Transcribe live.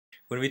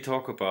When we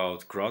talk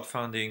about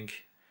crowdfunding,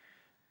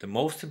 the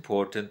most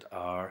important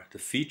are the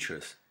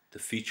features, the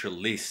feature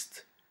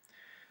list.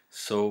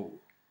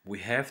 So we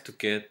have to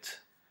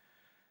get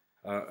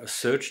a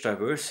search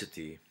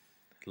diversity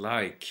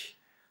like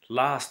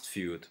last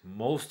viewed,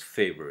 most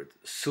favored,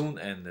 soon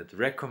ended,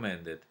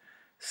 recommended,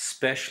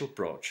 special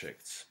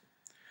projects.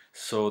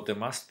 So there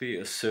must be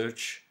a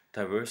search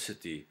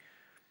diversity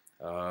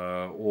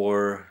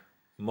or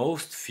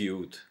most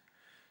viewed.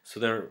 So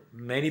there are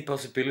many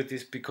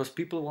possibilities because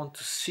people want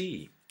to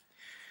see.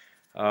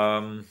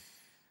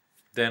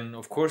 Then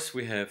of course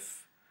we have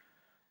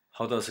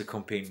how does a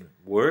campaign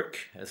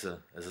work as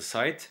a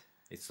site.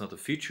 It's not a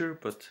feature,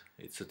 but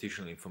it's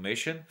additional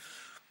information.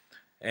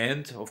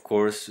 And of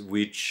course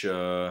which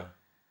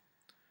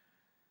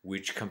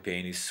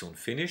campaign is soon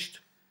finished.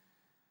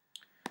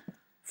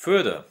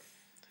 Further,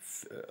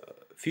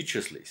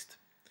 features list.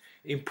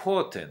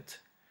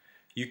 Important,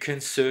 you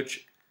can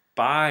search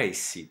by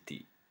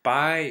city,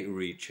 by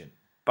region,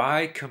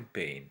 by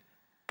campaign,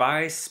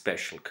 by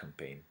special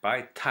campaign,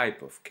 by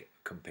type of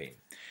campaign.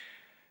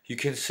 You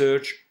can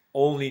search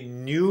only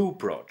new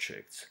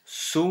projects,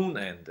 soon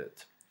ended,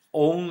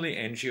 only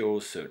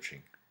NGO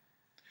searching,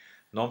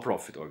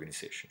 non-profit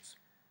organizations.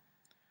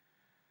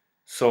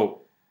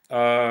 So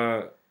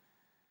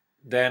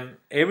then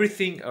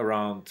everything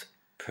around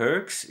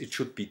perks, it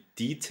should be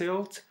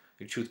detailed.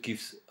 It should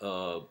give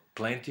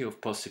plenty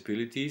of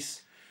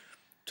possibilities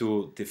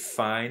to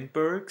define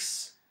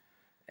perks,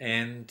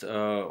 and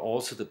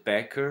also the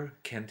backer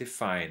can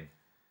define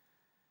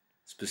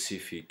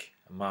specific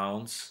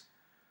amounts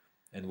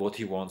and what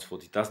he wants,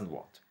 what he doesn't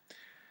want.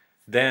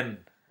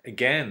 Then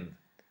again,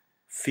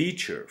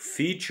 feature,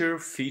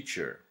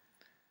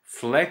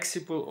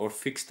 flexible or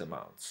fixed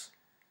amounts.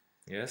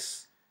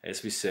 Yes,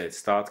 as we said,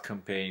 start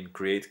campaign,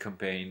 create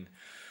campaign,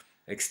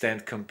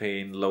 extend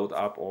campaign, load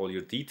up all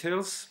your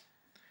details,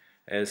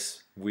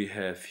 as we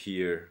have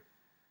here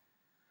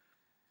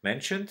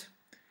mentioned.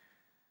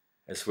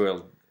 As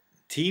well,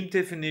 team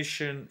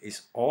definition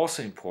is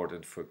also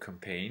important for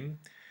campaign.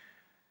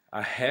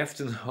 I have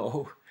to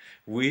know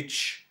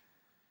which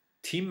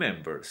team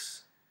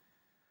members.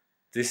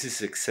 This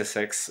is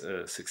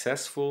a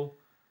successful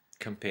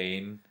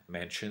campaign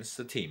mentions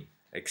the team.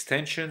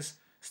 Extensions,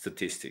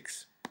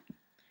 statistics.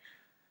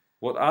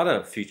 What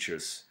other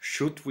features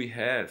should we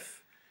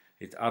have?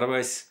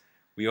 Otherwise,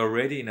 we are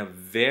already in a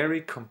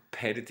very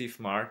competitive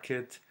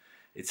market.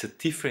 It's a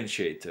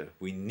differentiator.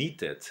 We need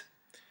that.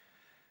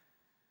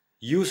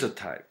 User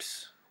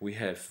types. We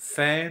have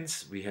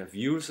fans, we have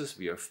users,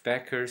 we have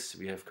backers,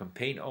 we have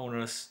campaign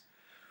owners.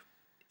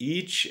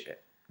 Each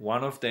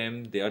one of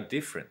them, they are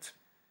different.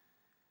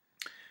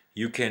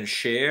 You can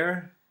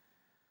share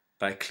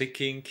by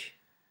clicking.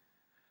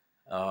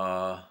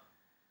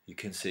 You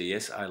can say,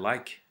 yes, I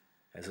like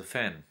as a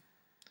fan,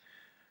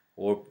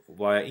 or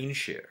via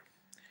in-share.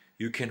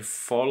 You can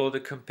follow the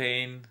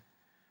campaign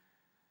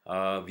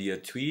via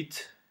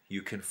tweet.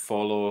 You can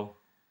follow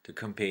the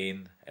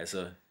campaign as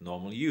a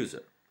normal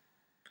user.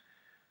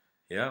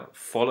 Yeah,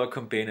 follow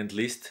campaign and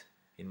list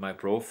in my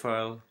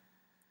profile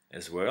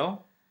as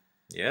well.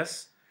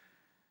 Yes,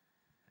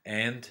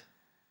 and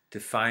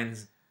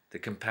define the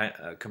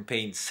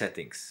campaign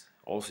settings,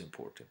 also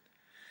important.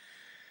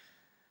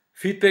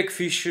 Feedback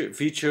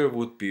feature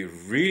would be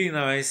really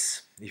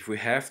nice if we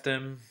have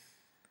them.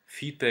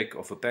 Feedback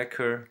of a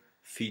backer,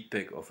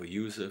 feedback of a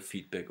user,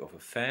 feedback of a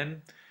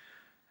fan,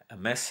 a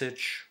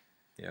message,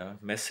 yeah,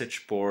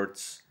 message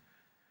boards,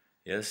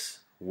 yes,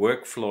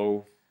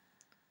 workflow,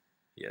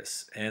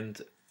 yes,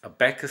 and a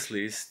backers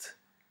list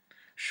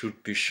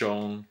should be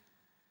shown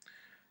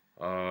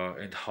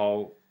and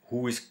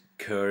who is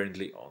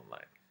currently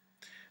online.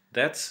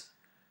 That's,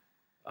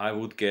 I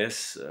would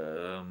guess,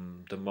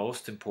 the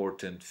most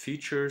important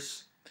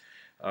features.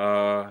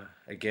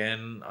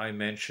 Again, I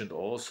mentioned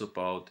also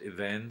about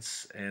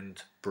events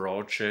and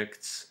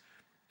projects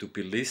to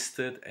be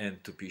listed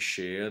and to be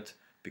shared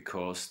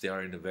because they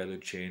are in the value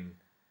chain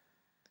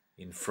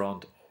in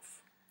front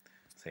of.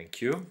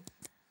 Thank you.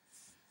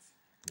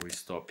 We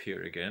stop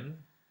here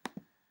again.